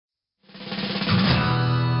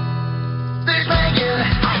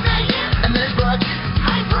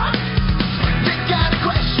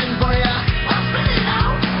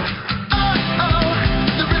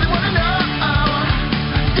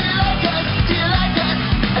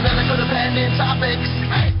Codependent topics.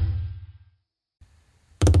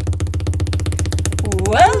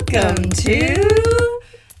 Welcome to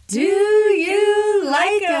Do You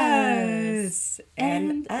Like Us?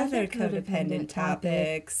 And other codependent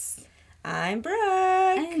topics. I'm Brooke.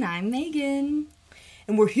 And I'm Megan.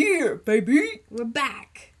 And we're here, baby. We're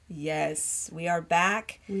back. Yes, we are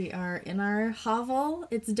back. We are in our hovel.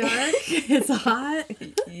 It's dark. It's hot.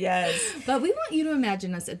 Yes. But we want you to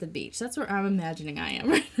imagine us at the beach. That's where I'm imagining I am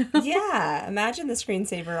right now. Yeah, imagine the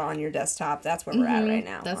screensaver on your desktop. That's where we're at right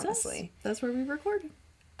now, That's honestly. us. That's where we record.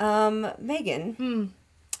 Megan,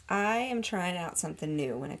 I am trying out something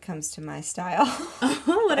new when it comes to my style.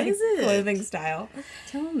 Oh, what is it? Clothing style.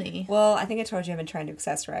 Tell me. Well, I think I told you I've been trying to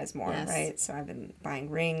accessorize more, Yes. right? So I've been buying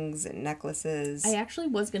rings and necklaces. I actually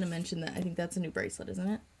was going to mention that. I think that's a new bracelet, isn't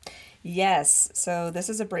it? Yes. So this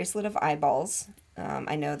is a bracelet of eyeballs.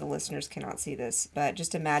 I know the listeners cannot see this, but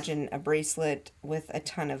just imagine a bracelet with a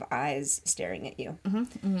ton of eyes staring at you.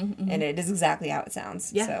 And it is exactly how it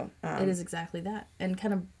sounds. Yeah, So, it is exactly that. And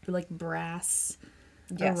kind of like brass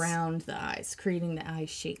Yes. around the eyes, creating the eye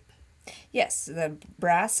shape. Yes, the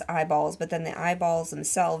brass eyeballs, but then the eyeballs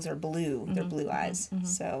themselves are blue. They're blue eyes.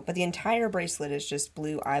 So, but the entire bracelet is just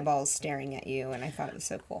blue eyeballs staring at you, and I thought it was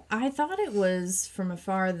so cool. I thought it was from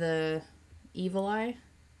afar the evil eye.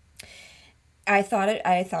 I thought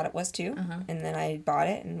it was too, and then I bought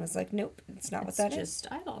it and was like, nope, it's not what that is. It's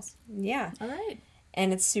just eyeballs. Yeah, All right.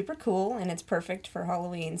 and it's super cool, and it's perfect for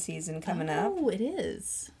Halloween season coming up, Oh, it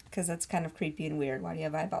is. because that's kind of creepy and weird. Why do you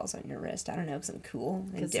have eyeballs on your wrist? I don't know, something cool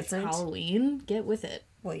and Because it's different. Halloween. Get with it.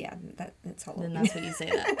 Well, yeah, it's Halloween. Then that's what you say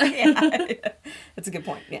that. Yeah, that's a good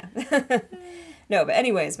point. Yeah. No, but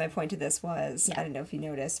anyways, my point to this was, I don't know if you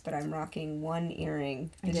noticed, but I'm rocking one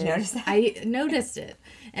earring. Did you notice that? I noticed it,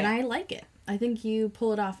 and I like it. I think you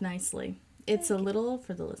pull it off nicely. It's a little,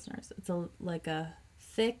 for the listeners, it's like a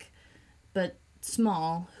thick but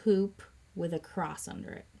small hoop with a cross under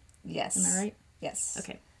it. Yes. Am I right? Yes.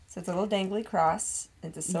 Okay. So it's a little dangly cross.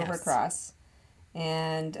 It's a silver Yes. cross.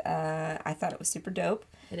 And I thought it was super dope.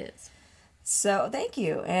 It is. So thank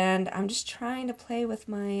you. And I'm just trying to play with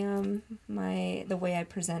my the way I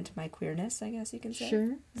present my queerness, I guess you can say.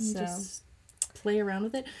 Sure. And So just play around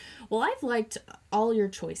with it. Well, I've liked all your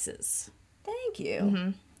choices. thank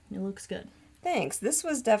you. It looks good. Thanks. This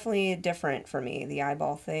was definitely different for me, the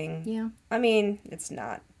eyeball thing. Yeah. I mean, it's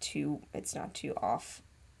not too off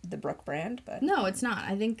the Brooke brand, but No, it's not.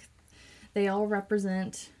 I think they all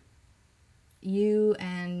represent you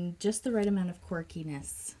and just the right amount of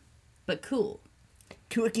quirkiness. But cool.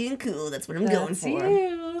 quirky and cool. That's what I'm That's going for.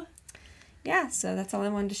 you. Yeah, so that's all I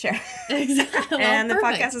wanted to share. Exactly. Well, And the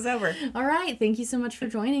perfect. podcast is over. All right. Thank you so much for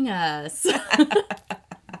joining us.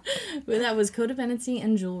 Well, that was Codependency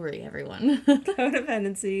and Jewelry, everyone.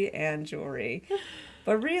 Codependency and jewelry.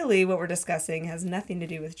 But really, what we're discussing has nothing to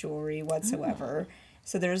do with jewelry whatsoever.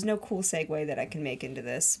 So there's no cool segue that I can make into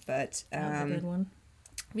this. But That was a good one.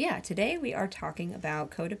 yeah, today we are talking about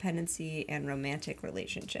codependency and romantic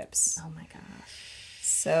relationships. Oh my gosh.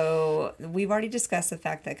 So we've already discussed the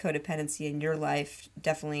fact that codependency in your life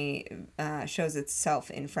definitely shows itself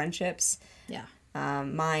in friendships. Yeah.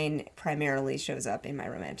 Mine primarily shows up in my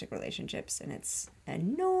romantic relationships, and it's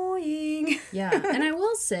annoying. Yeah. And I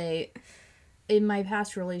will say, in my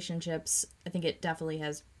past relationships, I think it definitely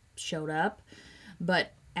has showed up.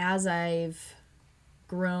 But as I've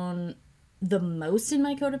grown the most in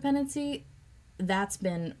my codependency, that's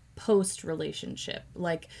been post-relationship.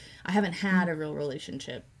 Like, I haven't had a real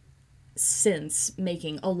relationship since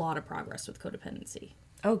making a lot of progress with codependency.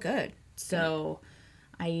 Oh, good. So,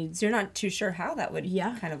 So you're not too sure how that would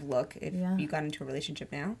kind of look if you got into a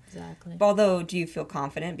relationship now? Exactly. Although, do you feel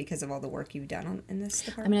confident because of all the work you've done in this I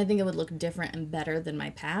department? mean, I think it would look different and better than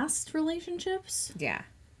my past relationships. Yeah.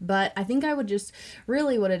 But I think I would just,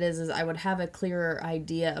 really what it is I would have a clearer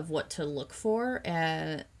idea of what to look for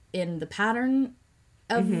in the pattern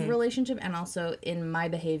of relationship and also in my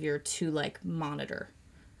behavior to, like, monitor.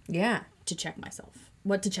 Yeah. To check myself.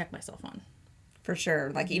 What to check myself on. For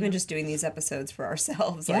sure. Like, even just doing these episodes for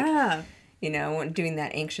ourselves. Yeah. Like, you know, doing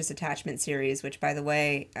that anxious attachment series, which, by the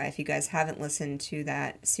way, if you guys haven't listened to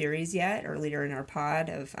that series yet, earlier in our pod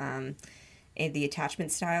of the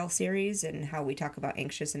attachment style series and how we talk about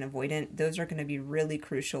anxious and avoidant, those are going to be really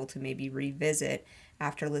crucial to maybe revisit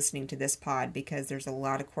after listening to this pod, because there's a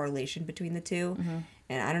lot of correlation between the two.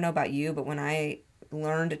 And I don't know about you, but when I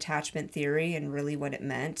learned attachment theory and really what it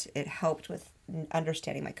meant, it helped with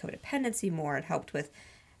understanding my codependency more. It helped with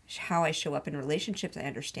how I show up in relationships. I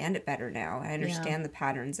understand it better now. I understand the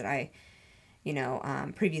patterns that I,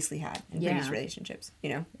 previously had in previous relationships,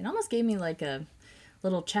 It almost gave me like a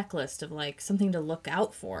little checklist of like something to look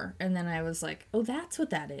out for. And then I was like, oh, that's what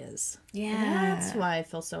that is. Yeah. That's why I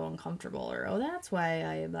feel so uncomfortable. Or, oh, that's why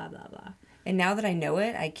I blah, blah, blah. And now that I know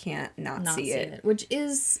it, I can't not see it. Which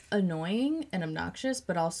is annoying and obnoxious,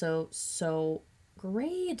 but also so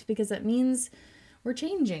great because that means we're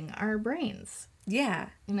changing our brains. Yeah.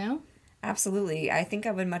 You know? Absolutely. I think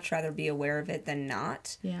I would much rather be aware of it than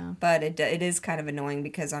not. Yeah. But it is kind of annoying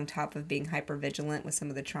because on top of being hypervigilant with some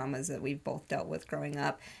of the traumas that we've both dealt with growing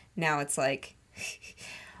up, now it's like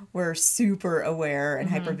we're super aware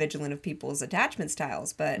and hypervigilant of people's attachment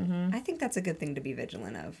styles. But I think that's a good thing to be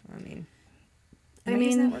vigilant of. I mean,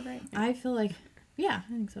 using that word right? I feel like, yeah,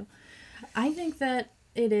 I think so. I think that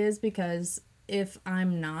it is because if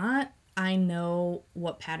I'm not, I know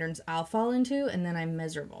what patterns I'll fall into and then I'm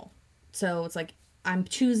miserable. So it's like I'm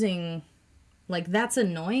choosing, like that's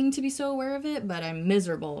annoying to be so aware of it, but I'm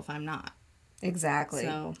miserable if I'm not. Exactly.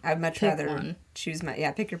 So I'd much rather choose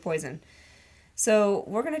pick your poison. So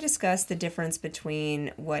we're going to discuss the difference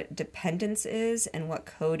between what dependence is and what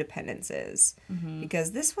codependence is.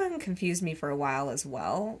 Because this one confused me for a while as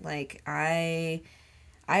well. Like I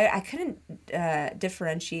couldn't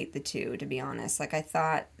differentiate the two, to be honest. Like, I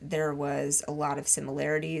thought there was a lot of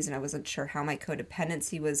similarities, and I wasn't sure how my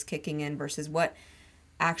codependency was kicking in versus what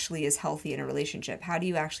actually is healthy in a relationship. How do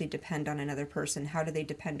you actually depend on another person? How do they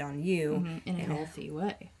depend on you? In a healthy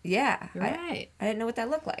way. Yeah. You're right. I didn't know what that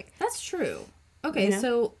looked like. That's true. Okay,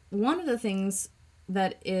 so one of the things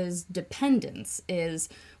that is dependence is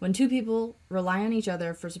when two people rely on each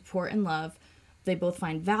other for support and love, they both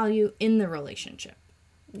find value in the relationship.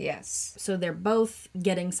 Yes. So they're both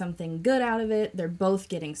getting something good out of it. They're both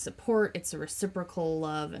getting support. It's a reciprocal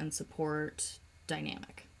love and support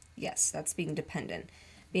dynamic. Yes, that's being dependent.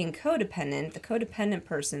 Being codependent, the codependent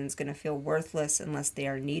person is going to feel worthless unless they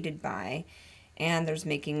are needed by, and there's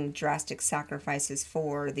making drastic sacrifices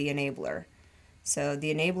for the enabler. So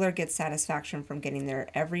the enabler gets satisfaction from getting their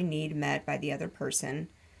every need met by the other person.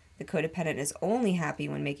 The codependent is only happy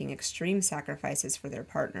when making extreme sacrifices for their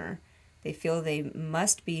partner. They feel they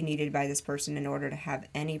must be needed by this person in order to have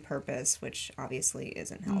any purpose, which obviously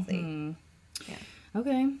isn't healthy. Yeah.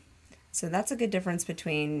 Okay. So that's a good difference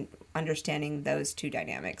between understanding those two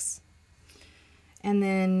dynamics. And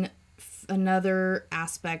then another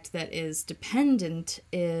aspect that is dependent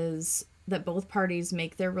is that both parties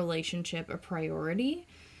make their relationship a priority.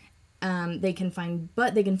 They can find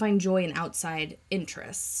joy in outside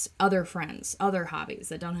interests, other friends, other hobbies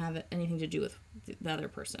that don't have anything to do with the other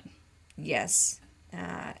person. Yes,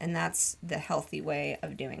 and that's the healthy way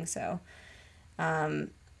of doing so.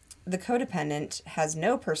 The codependent has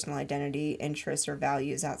no personal identity, interests, or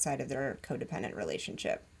values outside of their codependent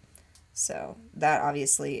relationship. So that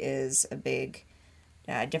obviously is a big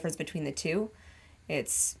difference between the two.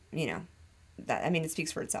 It's, it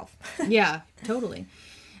speaks for itself. Yeah, totally.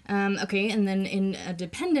 Okay, and then in a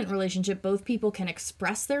dependent relationship, both people can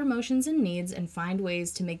express their emotions and needs and find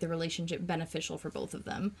ways to make the relationship beneficial for both of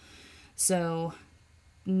them. So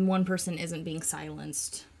one person isn't being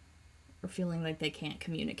silenced or feeling like they can't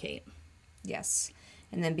communicate. Yes.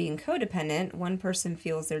 And then being codependent, one person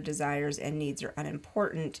feels their desires and needs are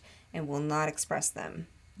unimportant and will not express them.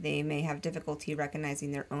 They may have difficulty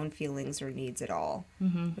recognizing their own feelings or needs at all,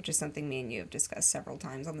 which is something me and you have discussed several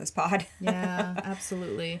times on this pod. Yeah,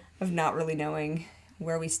 absolutely. Of not really knowing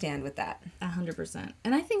where we stand with that. 100%.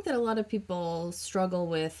 And I think that a lot of people struggle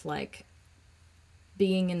with, like,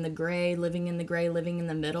 being in the gray, living in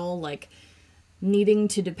the middle, like, needing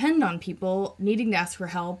to depend on people, needing to ask for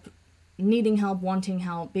help, needing help, wanting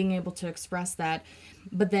help, being able to express that.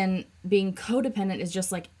 But then being codependent is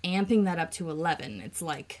just like amping that up to 11. It's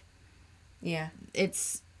like, yeah,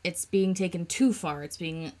 it's being taken too far. It's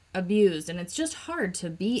being abused. And it's just hard to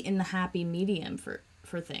be in the happy medium for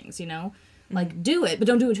things, Like, do it, but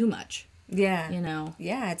don't do it too much. Yeah.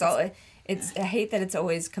 Yeah, I hate that it's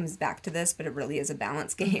always comes back to this, but it really is a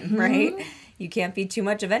balance game, right? You can't be too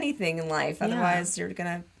much of anything in life. Otherwise, you're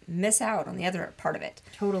going to miss out on the other part of it.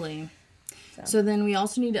 Totally. So then we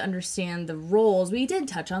also need to understand the roles. We did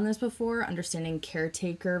touch on this before, understanding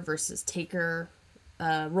caretaker versus taker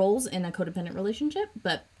roles in a codependent relationship.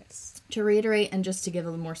 But to reiterate and just to give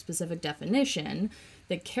a more specific definition,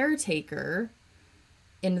 the caretaker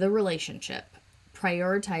in the relationship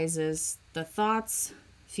prioritizes the thoughts,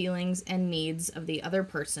 feelings, and needs of the other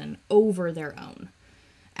person over their own.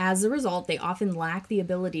 As a result, they often lack the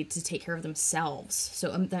ability to take care of themselves.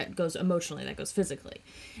 So that goes emotionally, that goes physically.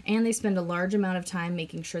 And they spend a large amount of time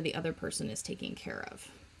making sure the other person is taken care of.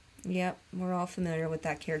 Yep, we're all familiar with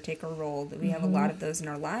that caretaker role. We have a lot of those in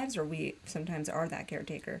our lives, or we sometimes are that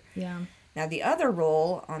caretaker. Yeah. Now, the other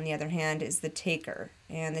role, on the other hand, is the taker.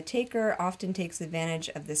 And the taker often takes advantage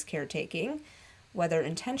of this caretaking, whether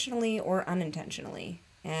intentionally or unintentionally.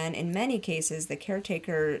 And in many cases, the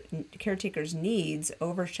caretaker's needs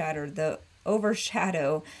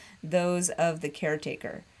overshadow those of the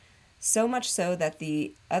caretaker. So much so that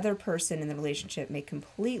the other person in the relationship may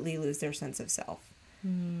completely lose their sense of self.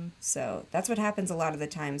 So that's what happens a lot of the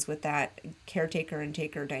times with that caretaker and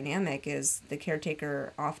taker dynamic is the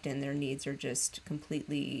caretaker, often their needs are just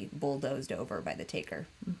completely bulldozed over by the taker,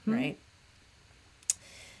 right?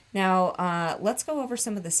 Now, let's go over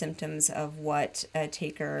some of the symptoms of what a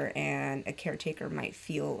taker and a caretaker might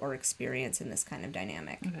feel or experience in this kind of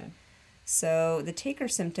dynamic. Okay. So the taker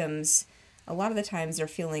symptoms, a lot of the times they're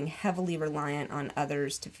feeling heavily reliant on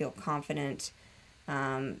others to feel confident.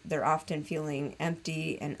 They're often feeling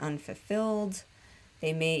empty and unfulfilled.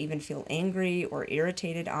 They may even feel angry or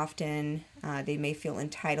irritated often. They may feel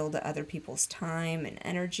entitled to other people's time and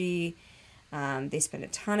energy. They spend a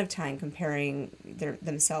ton of time comparing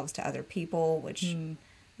themselves to other people, which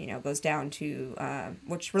goes down to,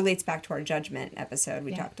 which relates back to our judgment episode.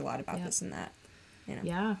 We talked a lot about this and that.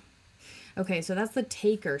 Yeah. Okay, so that's the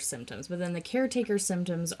taker symptoms, but then the caretaker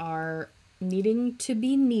symptoms are needing to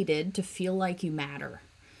be needed to feel like you matter,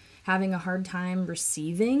 having a hard time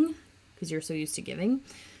receiving because you're so used to giving,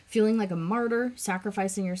 feeling like a martyr,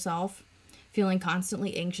 sacrificing yourself, feeling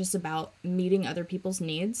constantly anxious about meeting other people's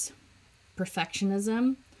needs,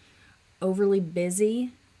 perfectionism, overly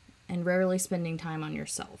busy, and rarely spending time on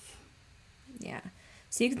yourself. Yeah.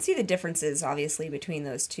 So you can see the differences, obviously, between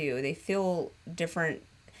those two. They feel different.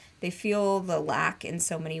 They feel the lack in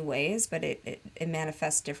so many ways, but it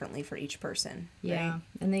manifests differently for each person. Yeah. Right?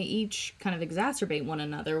 And they each kind of exacerbate one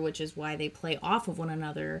another, which is why they play off of one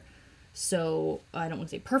another. So I don't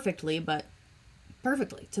want to say perfectly, but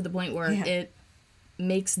perfectly, to the point where it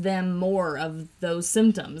makes them more of those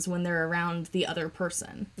symptoms when they're around the other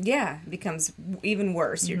person. Yeah, it becomes even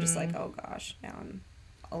worse. You're just like, oh gosh, now I'm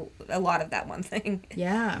a lot of that one thing.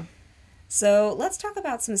 Yeah. So let's talk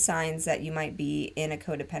about some signs that you might be in a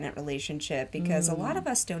codependent relationship, because a lot of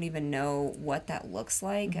us don't even know what that looks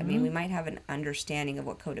like. I mean, we might have an understanding of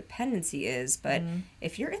what codependency is, but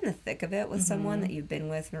if you're in the thick of it with someone that you've been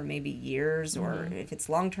with for maybe years, or if it's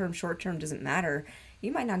long-term, short-term, doesn't matter,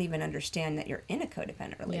 you might not even understand that you're in a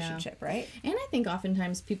codependent relationship, right? And I think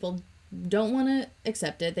oftentimes people don't want to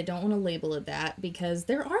accept it. They don't want to label it that, because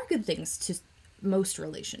there are good things to most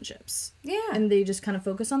relationships. Yeah. And they just kind of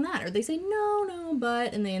focus on that, or they say no,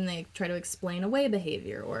 but, and then they try to explain away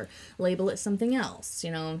behavior or label it something else.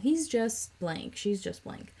 He's just blank, she's just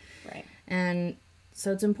blank. Right. And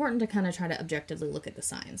so it's important to kind of try to objectively look at the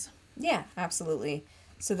signs. Yeah, absolutely.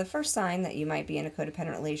 So the first sign that you might be in a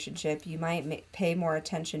codependent relationship, you might pay more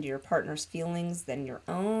attention to your partner's feelings than your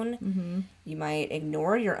own. You might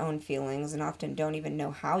ignore your own feelings and often don't even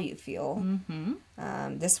know how you feel.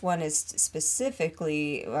 This one is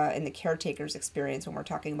specifically in the caretaker's experience when we're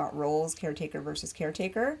talking about roles, caretaker versus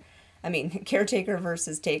caretaker. I mean, caretaker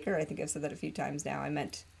versus taker. I think I've said that a few times now. I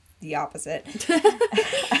meant the opposite.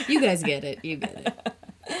 You guys get it. You get it.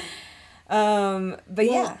 But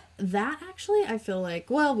yeah. That actually, I feel like,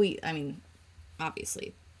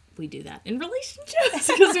 obviously we do that in relationships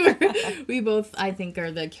because we both, I think,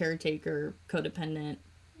 are the caretaker codependent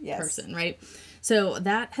person, right? So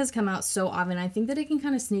that has come out so often. I think that it can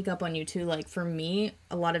kind of sneak up on you too. Like for me,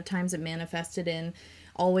 a lot of times it manifested in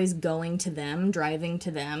always going to them, driving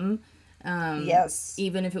to them. Yes.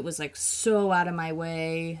 Even if it was like so out of my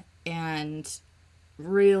way and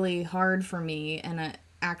really hard for me, and it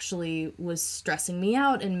actually was stressing me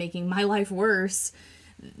out and making my life worse,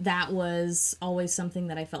 that was always something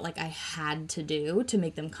that I felt like I had to do to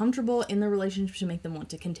make them comfortable in the relationship, to make them want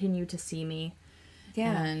to continue to see me.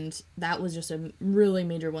 Yeah. And that was just a really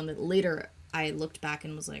major one that later I looked back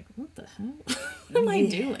and was like, what the hell? What am I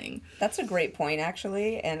doing? That's a great point,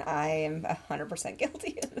 actually, and I am 100%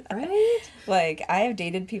 guilty of that. Right? Like, I have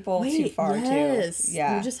dated people too far, too.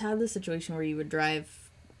 Yeah. You just had the situation where you would drive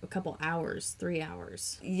a couple hours, 3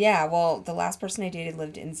 hours. Yeah, well, the last person I dated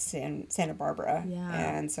lived in Santa Barbara. Yeah.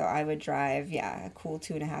 And so I would drive, a cool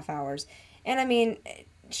 2.5 hours. And I mean,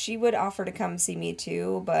 she would offer to come see me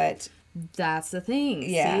too, but... That's the thing.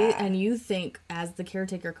 Yeah. See? And you think, as the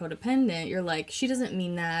caretaker codependent, you're like, she doesn't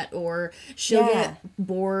mean that, or she'll get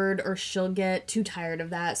bored, or she'll get too tired of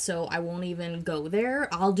that, so I won't even go there.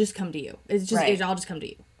 I'll just come to you. It's just, I'll just come to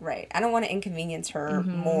you. Right. I don't want to inconvenience her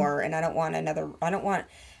more, and I don't want,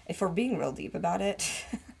 if we're being real deep about it,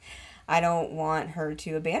 I don't want her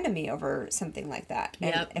to abandon me over something like that.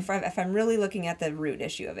 And if I'm really looking at the root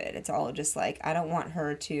issue of it, it's all just like, I don't want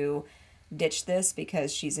her to ditch this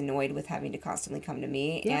because she's annoyed with having to constantly come to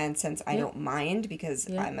me. Yep. And since I don't mind because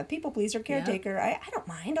I'm a people pleaser caretaker, I don't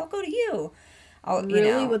mind. I'll go to you.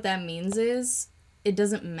 Really, what that means is it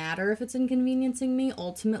doesn't matter if it's inconveniencing me.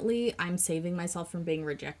 Ultimately, I'm saving myself from being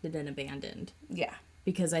rejected and abandoned. Yeah.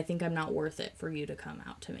 Because I think I'm not worth it for you to come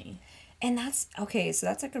out to me. And that's, okay, so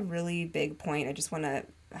that's like a really big point. I just want to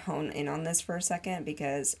hone in on this for a second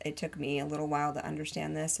because it took me a little while to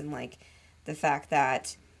understand this, and like the fact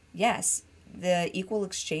that, yes, the equal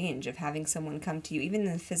exchange of having someone come to you, even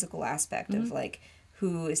in the physical aspect of like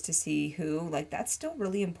who is to see who, like that's still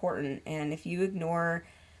really important. And if you ignore,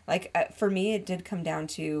 like for me, it did come down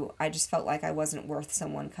to, I just felt like I wasn't worth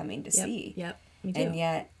someone coming to see. Yep, me too. And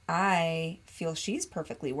yet I feel she's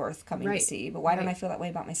perfectly worth coming to see, but why don't I feel that way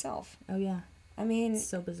about myself? Oh, yeah. I mean, it's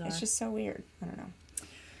so bizarre. It's just so weird. I don't know.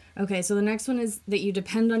 Okay, so the next one is that you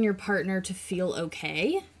depend on your partner to feel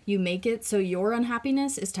okay. You make it so your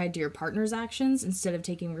unhappiness is tied to your partner's actions instead of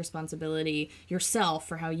taking responsibility yourself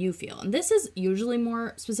for how you feel. And this is usually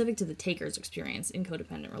more specific to the taker's experience in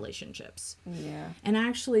codependent relationships. Yeah. And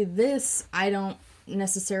actually this I don't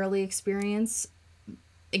necessarily experience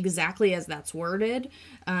exactly as that's worded.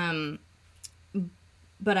 But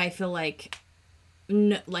I feel like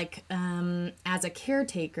as a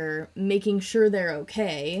caretaker, making sure they're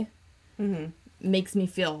okay makes me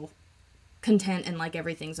feel content and like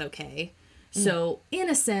everything's okay. So in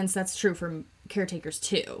a sense, that's true for caretakers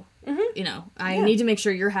too. You know, I need to make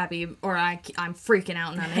sure you're happy or I'm freaking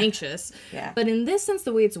out and I'm anxious. But in this sense,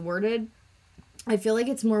 the way it's worded, I feel like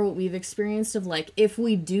it's more what we've experienced of like, if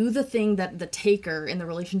we do the thing that the taker in the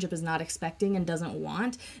relationship is not expecting and doesn't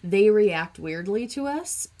want, they react weirdly to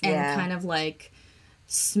us and kind of like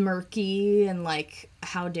smirky and like,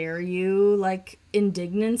 how dare you, like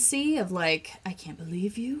indignancy of like, I can't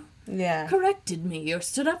believe you corrected me or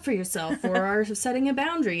stood up for yourself or are setting a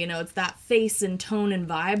boundary. You know, it's that face and tone and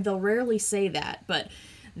vibe. They'll rarely say that, but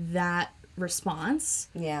that response,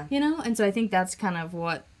 you know? And so I think that's kind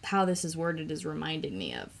of how this is worded is reminding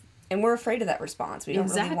me of. And we're afraid of that response. We don't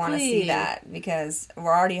really want to see that because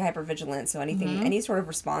we're already hypervigilant. So any sort of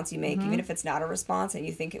response you make, even if it's not a response and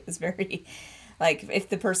you think it was very, like if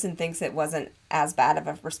the person thinks it wasn't as bad of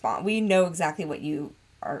a response, we know exactly what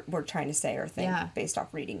we're trying to say or think based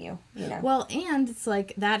off reading you know? Well, and it's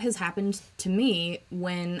like that has happened to me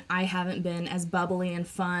when I haven't been as bubbly and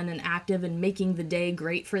fun and active and making the day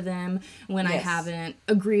great for them, when I haven't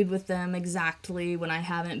agreed with them exactly, when I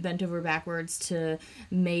haven't bent over backwards to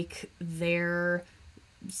make their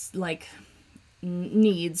like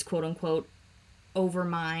needs, quote unquote, over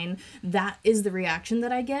mine. That is the reaction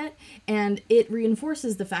that I get, and it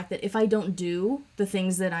reinforces the fact that if I don't do the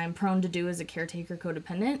things that I'm prone to do as a caretaker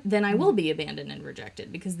codependent, then I will be abandoned and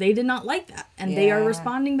rejected because they did not like that and they are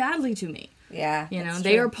responding badly to me. You know,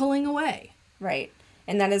 they are pulling away. Right.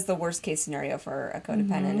 And that is the worst case scenario for a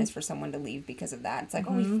codependent is for someone to leave because of that. It's like,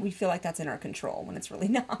 we feel like that's in our control when it's really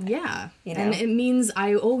not. Yeah. You know? And it means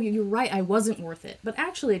you're right, I wasn't worth it. But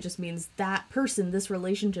actually it just means that person, this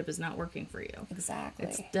relationship is not working for you. Exactly.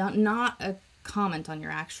 It's not a comment on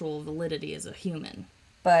your actual validity as a human.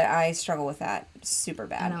 But I struggle with that super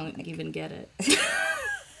bad. I don't even get it.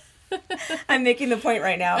 I'm making the point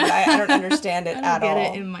right now, but I don't understand it at all. I don't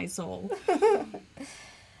get it in my soul.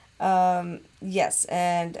 Yes,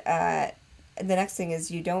 and the next thing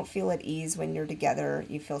is you don't feel at ease when you're together.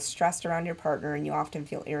 You feel stressed around your partner, and you often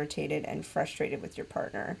feel irritated and frustrated with your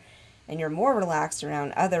partner. And you're more relaxed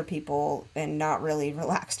around other people and not really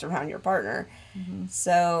relaxed around your partner.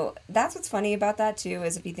 So that's what's funny about that, too,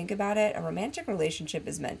 is if you think about it, a romantic relationship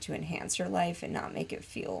is meant to enhance your life and not make it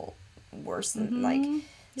feel worse than, like...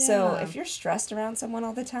 So if you're stressed around someone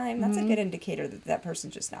all the time, that's a good indicator that that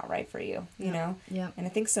person's just not right for you, you know? And I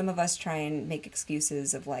think some of us try and make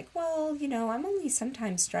excuses of like, well, you know, I'm only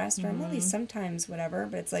sometimes stressed or I'm only sometimes whatever.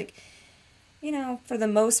 But it's like, you know, for the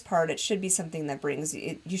most part, it should be something that brings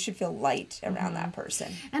you, you should feel light around that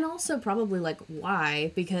person. And also probably like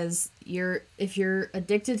why? Because if you're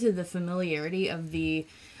addicted to the familiarity of the,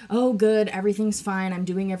 oh, good, everything's fine, I'm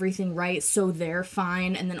doing everything right, so they're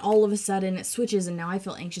fine, and then all of a sudden it switches, and now I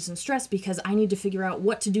feel anxious and stressed because I need to figure out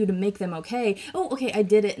what to do to make them okay. Oh, okay, I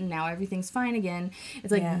did it, and now everything's fine again.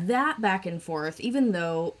 It's like that back and forth, even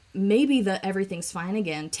though maybe the everything's fine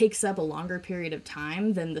again takes up a longer period of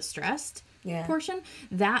time than the stressed portion.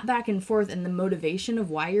 That back and forth and the motivation of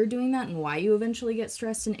why you're doing that and why you eventually get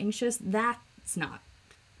stressed and anxious, that's not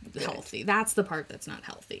healthy. That's the part that's not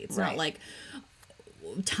healthy. It's not like...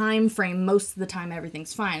 time frame, most of the time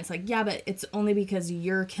everything's fine. It's like, yeah, but it's only because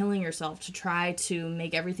you're killing yourself to try to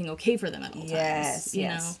make everything okay for them at all times. You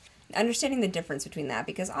know? understanding the difference between that,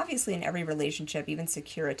 because obviously in every relationship, even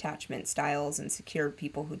secure attachment styles and secure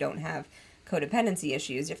people who don't have codependency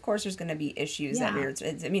issues, of course there's going to be issues that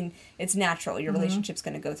I mean, it's natural. Your relationship's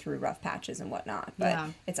going to go through rough patches and whatnot, but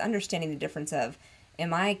it's understanding the difference of,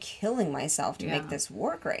 am I killing myself to make this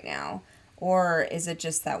work right now? Or is it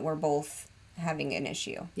just that we're both having an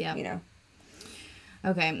issue? Yeah. You know?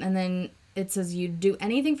 Okay, and then it says you do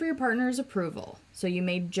anything for your partner's approval. So you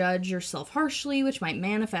may judge yourself harshly, which might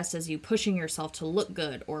manifest as you pushing yourself to look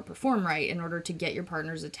good or perform right in order to get your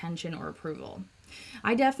partner's attention or approval.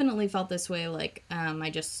 I definitely felt this way, like, I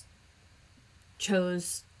just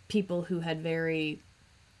chose people who had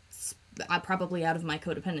probably out of my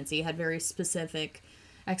codependency, had very specific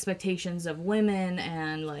expectations of women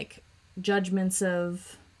and, like, judgments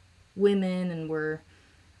of women, and were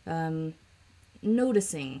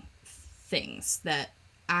noticing things that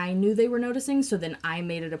I knew they were noticing, so then I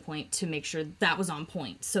made it a point to make sure that was on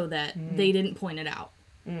point so that they didn't point it out.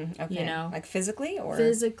 Okay. You know? Like physically or?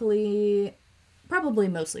 Physically, probably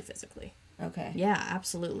mostly physically. Okay. Yeah,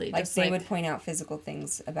 absolutely. Like just they would point out physical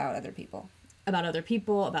things about other people. About other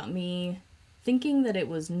people, about me, thinking that it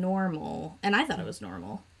was normal, and I thought it was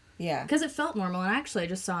normal. Yeah. Because it felt normal, and actually I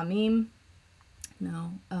just saw a meme.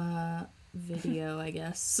 Video, I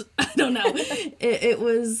guess. I don't know. It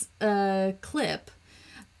was a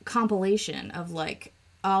compilation of, like,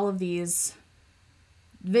 all of these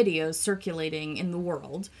videos circulating in the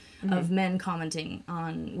world of men commenting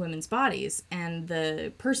on women's bodies, and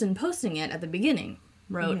the person posting it at the beginning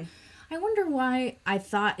wrote, I wonder why I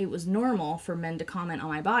thought it was normal for men to comment on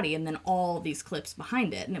my body, and then all these clips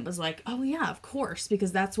behind it. And it was like, oh yeah, of course,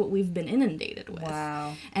 because that's what we've been inundated with.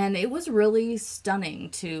 Wow. And it was really stunning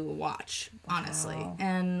to watch, honestly. Wow.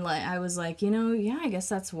 And like, I was like, yeah, I guess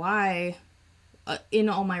that's why in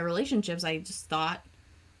all my relationships, I just thought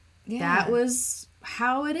that was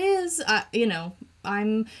how it is.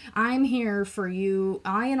 I'm here for you.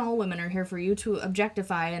 I and all women are here for you to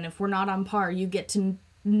objectify. And if we're not on par, you get to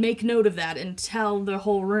make note of that and tell the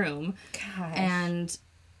whole room. Gosh. And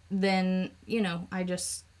then, I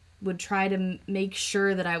just would try to make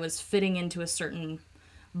sure that I was fitting into a certain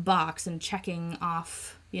box and checking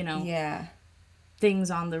off,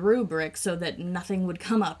 things on the rubric so that nothing would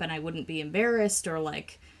come up and I wouldn't be embarrassed or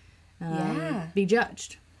be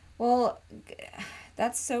judged. Well,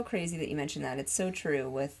 that's so crazy that you mentioned that. It's so true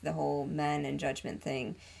with the whole men and judgment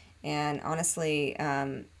thing. And honestly,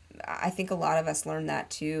 I think a lot of us learned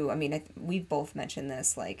that too. I mean, we've both mentioned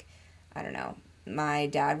this, like, I don't know. My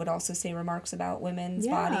dad would also say remarks about women's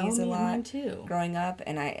bodies a lot mine too. Growing up.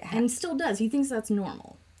 And still does. He thinks that's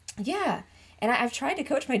normal. Yeah. And I've tried to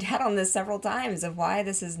coach my dad on this several times of why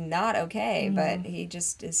this is not okay, but he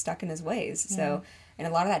just is stuck in his ways. Yeah. So, and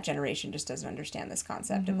a lot of that generation just doesn't understand this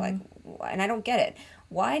concept of like, and I don't get it.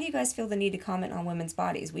 Why do you guys feel the need to comment on women's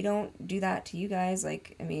bodies? We don't do that to you guys.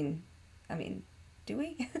 Like, I mean, do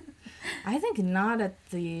we? I think not at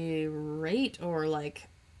the rate or like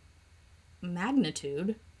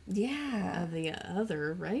magnitude. Yeah. Of the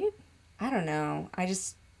other, right? I don't know.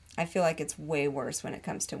 I feel like it's way worse when it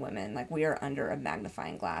comes to women. Like, we are under a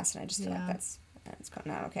magnifying glass, and I just feel like that's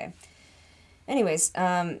not okay. Anyways,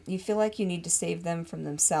 you feel like you need to save them from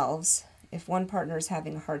themselves. If one partner is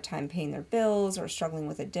having a hard time paying their bills or struggling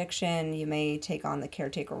with addiction, you may take on the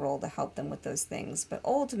caretaker role to help them with those things. But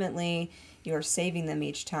ultimately, you're saving them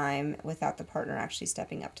each time without the partner actually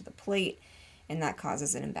stepping up to the plate, and that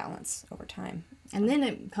causes an imbalance over time. And then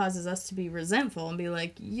it causes us to be resentful and be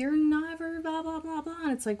like, you're never blah, blah, blah, blah.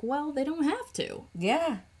 And it's like, well, they don't have to.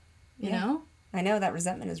 Yeah. You know? I know that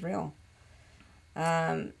resentment is real.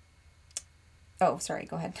 Oh, sorry.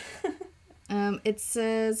 Go ahead. It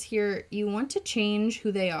says here, you want to change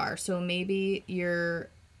who they are. So maybe you're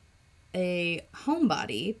a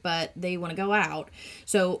homebody, but they want to go out.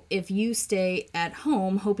 So if you stay at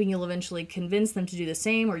home, hoping you'll eventually convince them to do the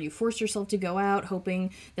same, or you force yourself to go out,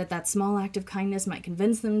 hoping that small act of kindness might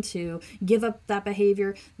convince them to give up that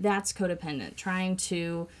behavior, that's codependent. Trying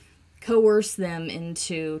to coerce them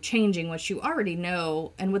into changing what you already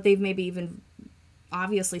know and what they've maybe even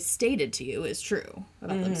obviously stated to you is true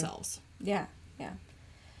about themselves. Yeah.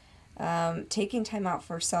 Taking time out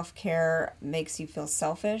for self-care makes you feel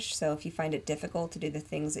selfish. So if you find it difficult to do the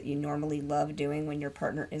things that you normally love doing when your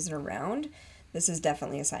partner isn't around, this is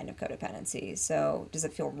definitely a sign of codependency. So does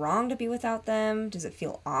it feel wrong to be without them? Does it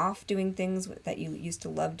feel off doing things that you used to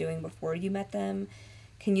love doing before you met them?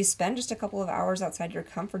 Can you spend just a couple of hours outside your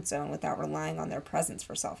comfort zone without relying on their presence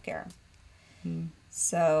for self-care?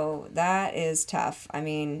 So that is tough. I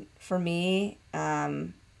mean, for me,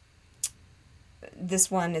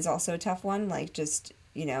 this one is also a tough one. Like, just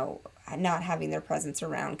not having their presence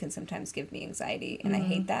around can sometimes give me anxiety. And I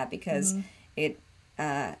hate that because it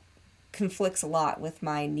conflicts a lot with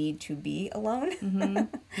my need to be alone.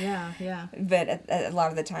 Yeah. But a lot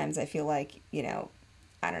of the times I feel like,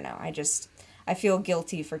 I don't know, I feel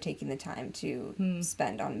guilty for taking the time to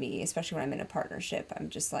spend on me, especially when I'm in a partnership. I'm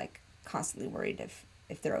just like constantly worried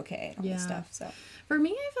if they're okay and all this stuff. So for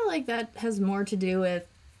me, I feel like that has more to do with,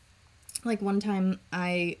 like, one time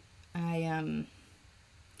I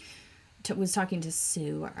was talking to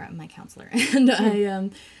Sue, my counselor, and I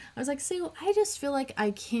was like, Sue, I just feel like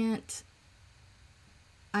I'm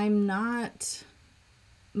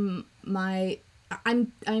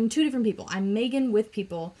two different people. I'm Megan with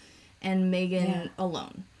people and Megan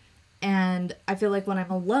alone. And I feel like when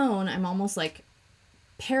I'm alone, I'm almost like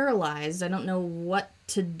paralyzed. I don't know what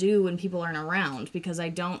to do when people aren't around because I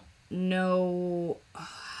don't know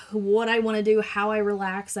what I want to do, how I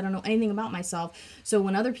relax. I don't know anything about myself. So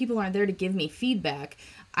when other people aren't there to give me feedback,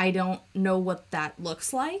 I don't know what that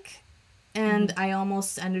looks like. And I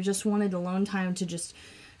just wanted alone time to just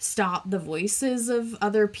stop the voices of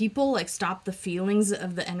other people, like stop the feelings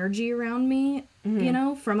of the energy around me,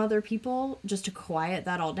 from other people, just to quiet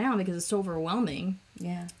that all down because it's so overwhelming.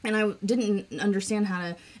 Yeah. And I didn't understand how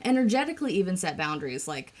to energetically even set boundaries,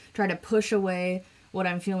 like try to push away what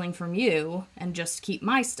I'm feeling from you and just keep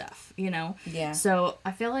my stuff, Yeah. So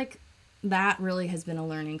I feel like that really has been a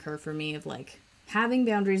learning curve for me of like having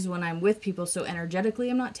boundaries when I'm with people, so energetically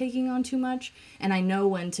I'm not taking on too much, and I know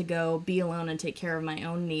when to go be alone and take care of my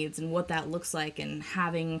own needs and what that looks like, and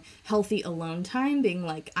having healthy alone time, being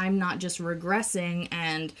like I'm not just regressing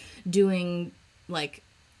and doing like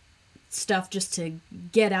stuff just to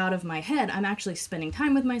get out of my head. I'm actually spending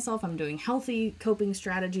time with myself. I'm doing healthy coping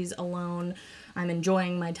strategies alone. I'm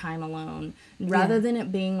enjoying my time alone rather than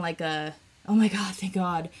it being like oh my God, thank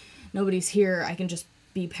God nobody's here. I can just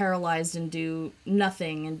be paralyzed and do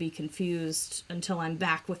nothing and be confused until I'm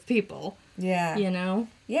back with people. Yeah.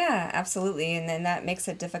 Yeah, absolutely. And then that makes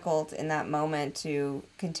it difficult in that moment to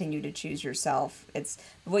continue to choose yourself. It's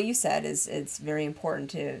what you said is it's very important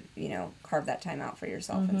to, carve that time out for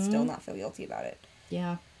yourself and still not feel guilty about it.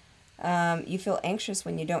 Yeah. You feel anxious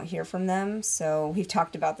when you don't hear from them. So we've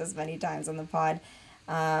talked about this many times on the pod.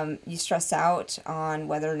 You stress out on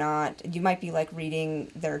whether or not you might be like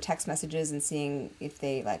reading their text messages and seeing if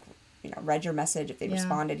they read your message, if they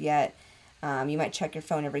responded yet. You might check your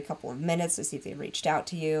phone every couple of minutes to see if they reached out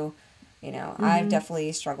to you. I've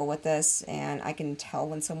definitely struggled with this, and I can tell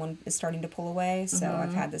when someone is starting to pull away. So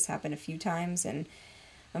I've had this happen a few times, and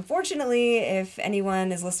unfortunately, if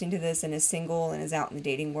anyone is listening to this and is single and is out in the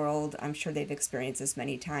dating world, I'm sure they've experienced this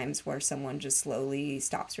many times where someone just slowly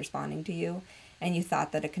stops responding to you. And you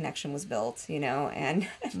thought that a connection was built, and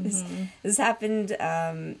this happened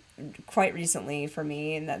quite recently for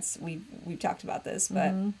me, and we've talked about this,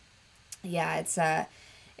 but yeah,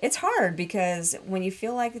 it's hard because when you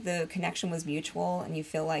feel like the connection was mutual and you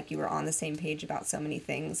feel like you were on the same page about so many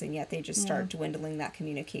things, and yet they just start dwindling that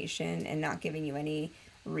communication and not giving you any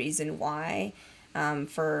reason why,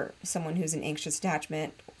 for someone who's an anxious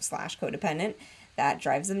attachment / codependent, that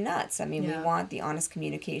drives them nuts. I mean, we want the honest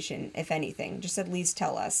communication, if anything. Just at least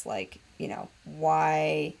tell us,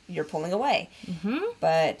 why you're pulling away.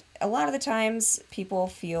 But a lot of the times, people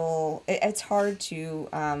feel... It's hard to...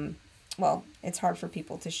 it's hard for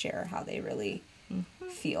people to share how they really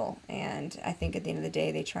feel. And I think at the end of the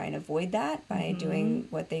day, they try and avoid that by doing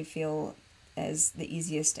what they feel as the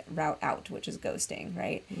easiest route out, which is ghosting,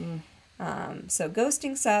 right? So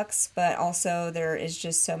ghosting sucks, but also there is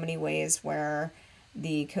just so many ways where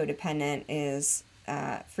the codependent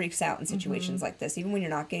freaks out in situations like this, even when you're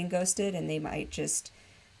not getting ghosted, and they might just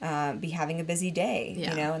be having a busy day,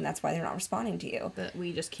 and that's why they're not responding to you. But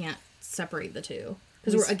we just can't separate the two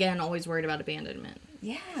because we're, again, always worried about abandonment.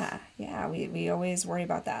 Yeah, we always worry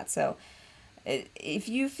about that. So if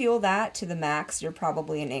you feel that to the max, you're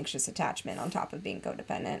probably an anxious attachment on top of being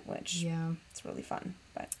codependent, which it's really fun.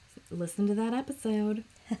 But listen to that episode.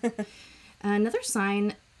 Another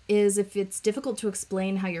sign is if it's difficult to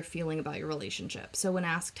explain how you're feeling about your relationship. So when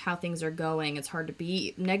asked how things are going, it's hard to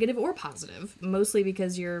be negative or positive, mostly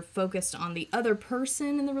because you're focused on the other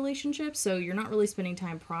person in the relationship, so you're not really spending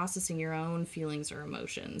time processing your own feelings or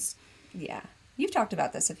emotions. Yeah. You've talked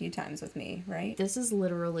about this a few times with me, right? This is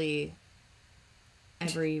literally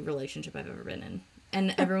every relationship I've ever been in.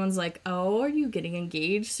 And everyone's like, oh, are you getting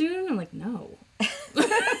engaged soon? I'm like, no.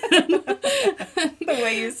 The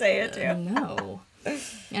way you say it, too. No.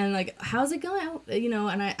 And like, how's it going?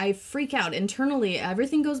 And I freak out internally.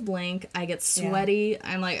 Everything goes blank. I get sweaty.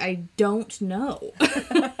 I'm like, I don't know.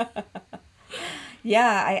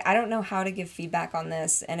 Yeah, I don't know how to give feedback on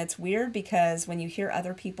this. And it's weird because when you hear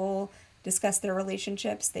other people discuss their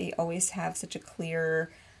relationships, they always have such a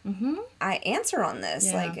clear I answer on this.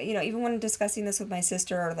 Yeah. Like, you know, even when discussing this with my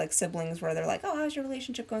sister or like siblings where they're like, oh, how's your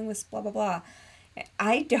relationship going with blah, blah, blah.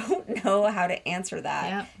 I don't know how to answer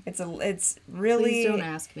that. Yep. It's really. Please don't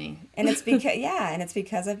ask me. And it's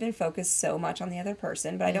because I've been focused so much on the other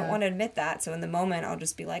person, but I don't want to admit that. So in the moment, I'll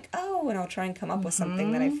just be like, oh, and I'll try and come up with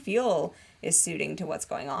something that I feel is suiting to what's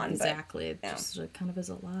going on. Exactly. But, just kind of is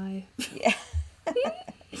a lie. Yeah.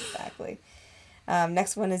 Exactly.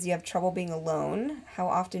 Next one is you have trouble being alone. How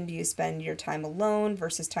often do you spend your time alone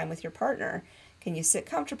versus time with your partner? Can you sit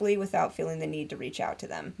comfortably without feeling the need to reach out to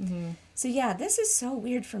them? So yeah, this is so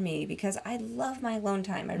weird for me because I love my alone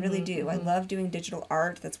time. I really do. I love doing digital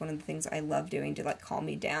art. That's one of the things I love doing to like calm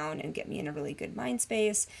me down and get me in a really good mind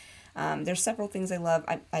space. There's several things I love.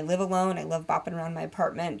 I live alone. I love bopping around my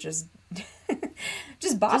apartment, just bopping.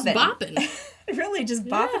 Just bopping. Really just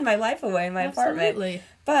bopping my life away in my apartment.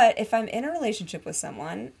 But if I'm in a relationship with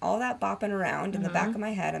someone, all that bopping around in the back of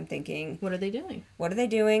my head, I'm thinking, what are they doing? What are they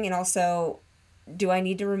doing? And also, do I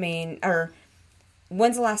need to remain, or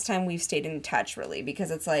when's the last time we've stayed in touch, really?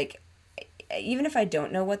 Because it's like, even if I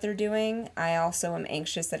don't know what they're doing, I also am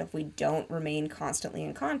anxious that if we don't remain constantly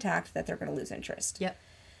in contact, that they're going to lose interest. Yep.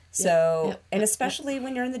 So, and especially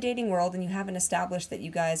when you're in the dating world and you haven't established that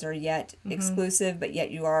you guys are yet exclusive, but yet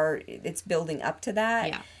it's building up to that.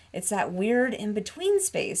 Yeah. It's that weird in-between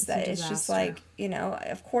space that it's just like, you know,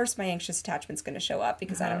 of course my anxious attachment's going to show up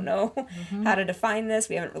because I don't know how to define this.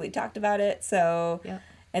 We haven't really talked about it. So,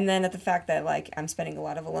 and then at the fact that like I'm spending a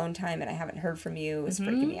lot of alone time and I haven't heard from you is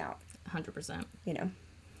freaking me out. 100%. You know.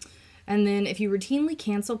 And then if you routinely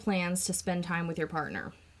cancel plans to spend time with your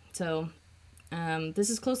partner. So this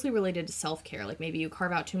is closely related to self-care. Like maybe you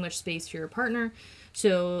carve out too much space for your partner.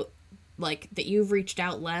 So like that you've reached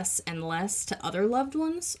out less and less to other loved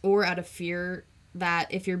ones, or out of fear that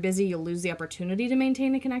if you're busy, you'll lose the opportunity to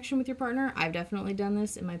maintain a connection with your partner. I've definitely done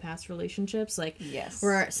this in my past relationships. Like,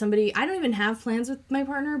 where I don't even have plans with my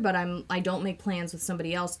partner, but I don't make plans with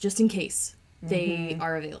somebody else just in case they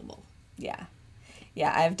are available. Yeah.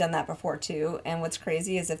 Yeah, I've done that before too. And what's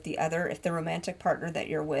crazy is if the romantic partner that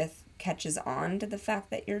you're with catches on to the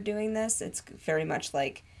fact that you're doing this, it's very much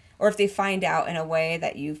like, or if they find out in a way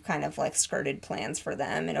that you've kind of like skirted plans for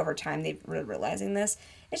them and over time they're realizing this,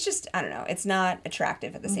 it's just, I don't know, it's not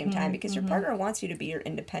attractive at the same time because your partner wants you to be your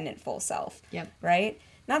independent full self. Yep. Right?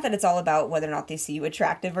 Not that it's all about whether or not they see you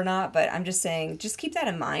attractive or not, but I'm just saying, just keep that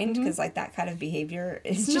in mind because like that kind of behavior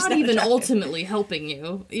is just not even attractive. Ultimately helping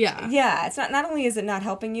you. Yeah. Yeah. It's not only is it not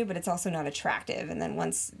helping you, but it's also not attractive. And then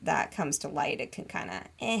once that comes to light, it can kind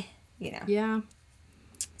of, you know. Yeah.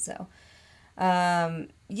 So,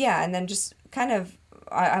 yeah. And then just kind of,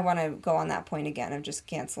 I want to go on that point again of just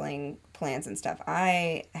canceling plans and stuff.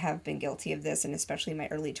 I have been guilty of this, and especially in my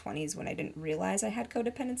early 20s when I didn't realize I had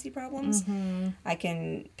codependency problems. I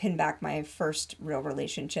can pin back my first real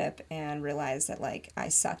relationship and realize that like I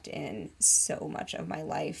sucked in so much of my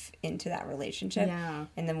life into that relationship. Yeah.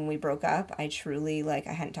 And then when we broke up, I truly like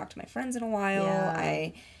I hadn't talked to my friends in a while.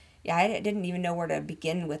 I didn't even know where to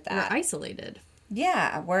begin with that. You're isolated.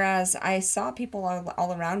 Yeah, whereas I saw people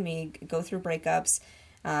all around me go through breakups,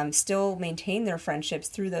 still maintain their friendships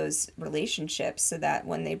through those relationships so that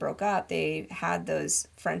when they broke up, they had those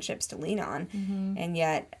friendships to lean on. And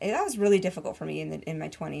yet, that was really difficult for me in my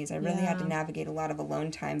 20s. I really had to navigate a lot of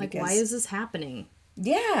alone time. Like, because, why is this happening?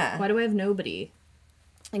 Yeah. Why do I have nobody?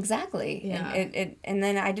 Exactly. Yeah. And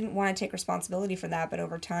then I didn't want to take responsibility for that, but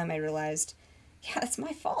over time I realized, yeah, that's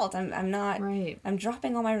my fault. I'm not, right. I'm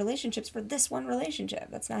dropping all my relationships for this one relationship.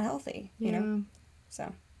 That's not healthy, you know?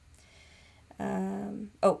 So,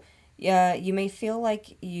 you may feel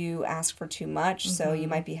like you ask for too much, so you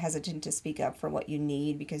might be hesitant to speak up for what you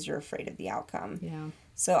need because you're afraid of the outcome. Yeah.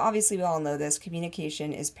 So obviously we all know this.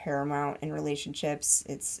 Communication is paramount in relationships.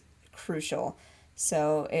 It's crucial.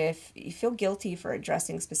 So if you feel guilty for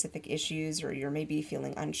addressing specific issues, or you're maybe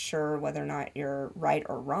feeling unsure whether or not you're right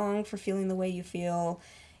or wrong for feeling the way you feel,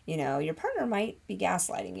 you know, your partner might be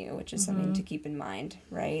gaslighting you, which is something to keep in mind,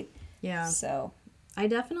 right? Yeah. So I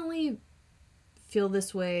definitely feel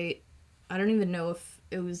this way. I don't even know if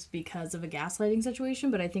it was because of a gaslighting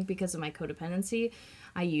situation, but I think because of my codependency,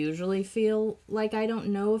 I usually feel like I don't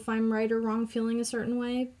know if I'm right or wrong feeling a certain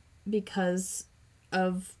way because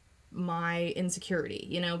of my insecurity,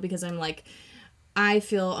 you know, because I'm like, I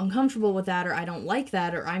feel uncomfortable with that, or I don't like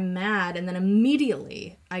that, or I'm mad, and then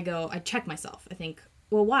immediately I check myself. I think,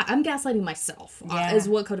 well, why? I'm gaslighting myself, is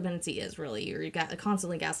what codependency is, really. You're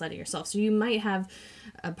constantly gaslighting yourself. So you might have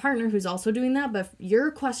a partner who's also doing that, but if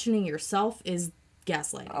you're questioning yourself is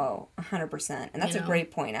gaslighting. Oh, 100%. And that's a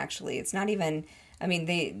great point, actually. It's not even, I mean,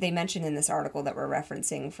 they mentioned in this article that we're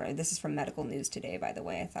referencing, this is from Medical News Today, by the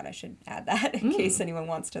way. I thought I should add that in case anyone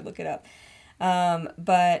wants to look it up.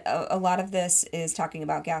 But a lot of this is talking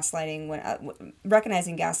about gaslighting, when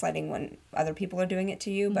recognizing gaslighting when other people are doing it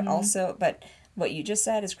to you, but what you just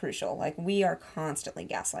said is crucial. Like, we are constantly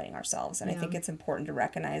gaslighting ourselves, and I think it's important to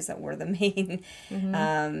recognize that we're the main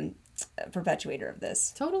perpetuator of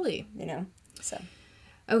this. Totally. So.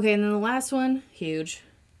 Okay, and then the last one, huge.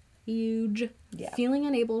 Yeah. Feeling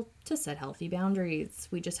unable to set healthy boundaries.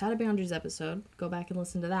 We just had a boundaries episode. Go back and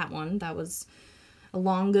listen to that one. That was a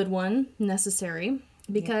long, good one, necessary,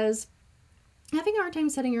 because having a hard time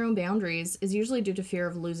setting your own boundaries is usually due to fear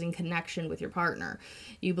of losing connection with your partner.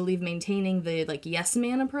 You believe maintaining the yes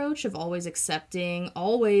man approach of always accepting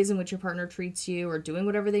all ways in which your partner treats you or doing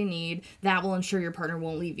whatever they need, that will ensure your partner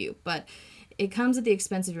won't leave you. But it comes at the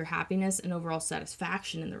expense of your happiness and overall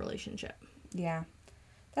satisfaction in the relationship. Yeah.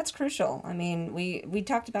 That's crucial. I mean, we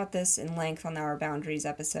talked about this in length on our boundaries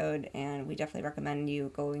episode, and we definitely recommend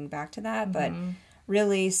you going back to that. But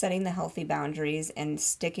really setting the healthy boundaries and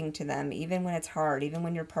sticking to them, even when it's hard, even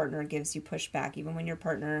when your partner gives you pushback, even when your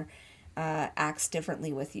partner acts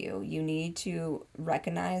differently with you, you need to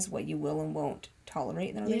recognize what you will and won't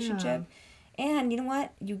tolerate in the relationship. And you know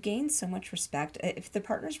what? You gain so much respect. If the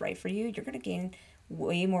partner's right for you, you're going to gain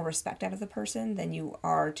way more respect out of the person than you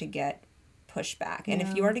are to get pushback. And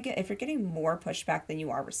if you're getting more pushback than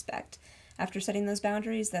you are respect after setting those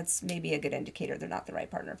boundaries, that's maybe a good indicator they're not the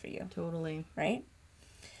right partner for you. Totally. Right?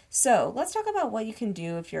 So let's talk about what you can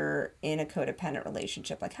do if you're in a codependent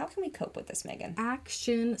relationship. Like, how can we cope with this, Megan?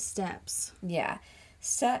 Action steps. Yeah.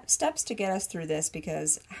 Steps to get us through this,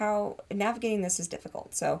 because how navigating this is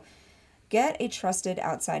difficult. So get a trusted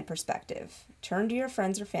outside perspective. Turn to your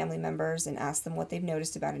friends or family members and ask them what they've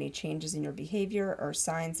noticed about any changes in your behavior or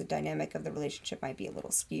signs the dynamic of the relationship might be a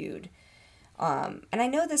little skewed. And I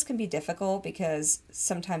know this can be difficult because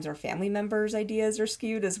sometimes our family members' ideas are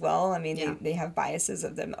skewed as well. I mean, they have biases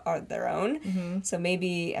of their own. So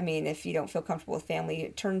maybe, I mean, if you don't feel comfortable with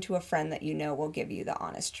family, turn to a friend that you know will give you the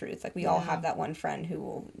honest truth. Like, we all have that one friend who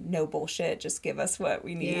will, no bullshit, just give us what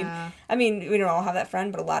we need. I mean, we don't all have that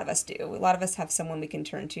friend, but a lot of us do. A lot of us have someone we can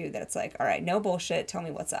turn to that it's like, all right, no bullshit, tell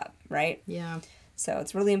me what's up, right? Yeah. So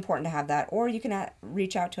it's really important to have that. Or you can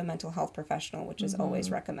reach out to a mental health professional, which is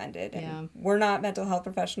always recommended. And we're not mental health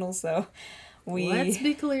professionals, so let's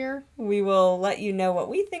be clear. We will let you know what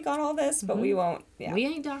we think on all this, but we won't. Yeah. We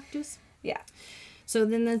ain't doctors. Yeah. So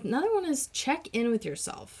then another one is check in with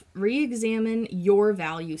yourself. Re-examine your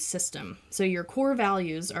value system. So your core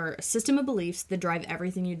values are a system of beliefs that drive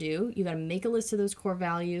everything you do. You got to make a list of those core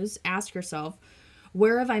values. Ask yourself,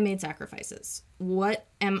 where have I made sacrifices? What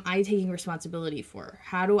am I taking responsibility for?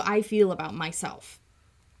 How do I feel about myself?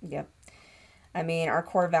 Yep. I mean, our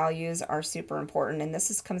core values are super important,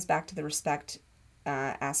 and comes back to the respect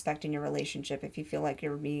aspect in your relationship. If you feel like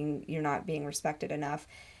you're not being respected enough,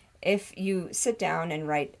 if you sit down and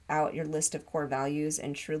write out your list of core values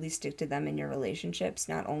and truly stick to them in your relationships,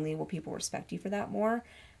 not only will people respect you for that more,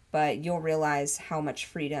 but you'll realize how much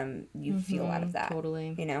freedom you feel out of that.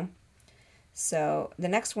 Totally. So the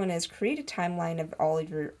next one is create a timeline of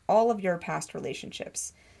all of your past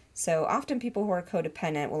relationships. So often people who are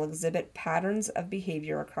codependent will exhibit patterns of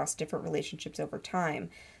behavior across different relationships over time.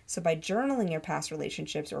 So by journaling your past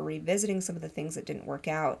relationships or revisiting some of the things that didn't work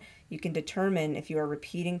out, you can determine if you are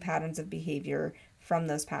repeating patterns of behavior from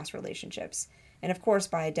those past relationships. And of course,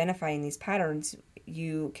 by identifying these patterns,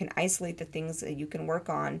 you can isolate the things that you can work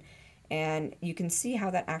on, and you can see how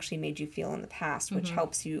that actually made you feel in the past, which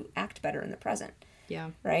helps you act better in the present. Yeah.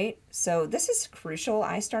 Right? So this is crucial.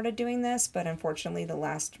 I started doing this, but unfortunately the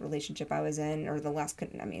last relationship I was in, or it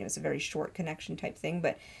was a very short connection type thing,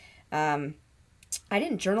 but I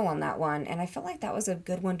didn't journal on that one, and I felt like that was a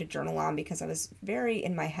good one to journal on because I was very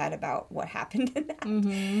in my head about what happened in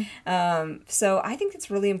that. So I think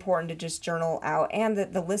it's really important to just journal out, and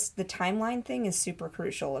the timeline thing is super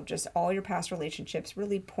crucial of just all your past relationships,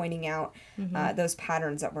 really pointing out those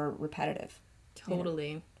patterns that were repetitive.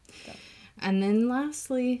 Totally. So. And then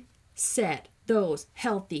lastly, set those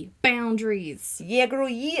healthy boundaries. Yeah, girl,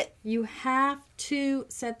 yeah. You have to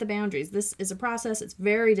set the boundaries. This is a process. It's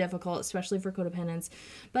very difficult, especially for codependents.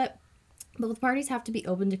 But both parties have to be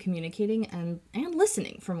open to communicating and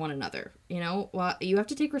listening from one another. Well, you have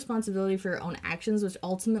to take responsibility for your own actions, which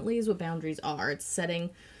ultimately is what boundaries are. It's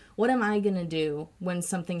setting, what am I going to do when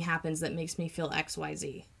something happens that makes me feel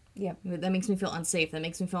XYZ? Yeah. That makes me feel unsafe, that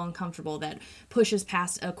makes me feel uncomfortable, that pushes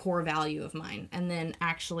past a core value of mine, and then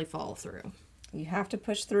actually follow through. You have to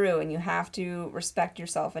push through, and you have to respect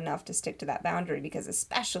yourself enough to stick to that boundary, because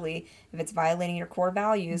especially if it's violating your core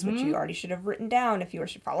values, which you already should have written down if you were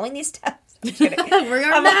following these steps.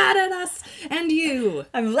 We're mad at us and you.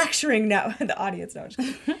 I'm lecturing now. The audience, no, I'm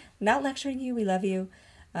just kidding. Not lecturing you. We love you.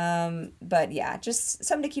 But yeah, just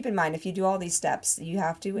something to keep in mind. If you do all these steps, you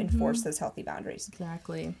have to enforce those healthy boundaries.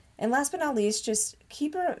 Exactly. And last but not least, just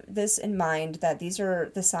keep this in mind, that these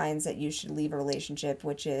are the signs that you should leave a relationship,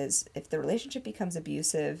 which is if the relationship becomes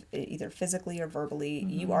abusive, either physically or verbally,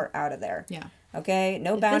 you are out of there. Yeah. Okay?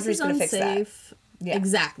 No boundary's going to fix that. Yeah.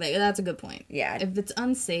 Exactly. That's a good point. Yeah. If it's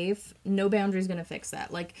unsafe, no boundary's going to fix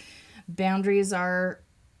that. Like, boundaries are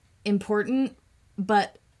important,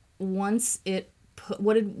 but once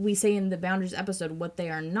what did we say in the boundaries episode? What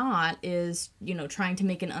they are not is, trying to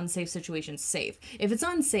make an unsafe situation safe. If it's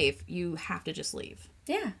unsafe, you have to just leave.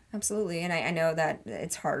 Yeah, absolutely. And I know that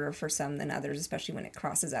it's harder for some than others, especially when it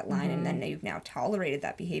crosses that line and then you've now tolerated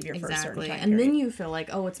that behavior for a certain time and period. then you feel like,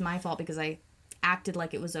 oh, it's my fault because I acted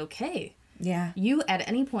like it was okay. Yeah. You at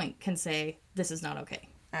any point can say, this is not okay.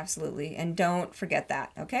 Absolutely. And don't forget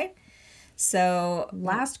that, okay? So,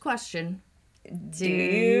 last question. Do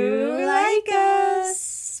you like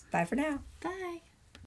us? Bye for now. Bye.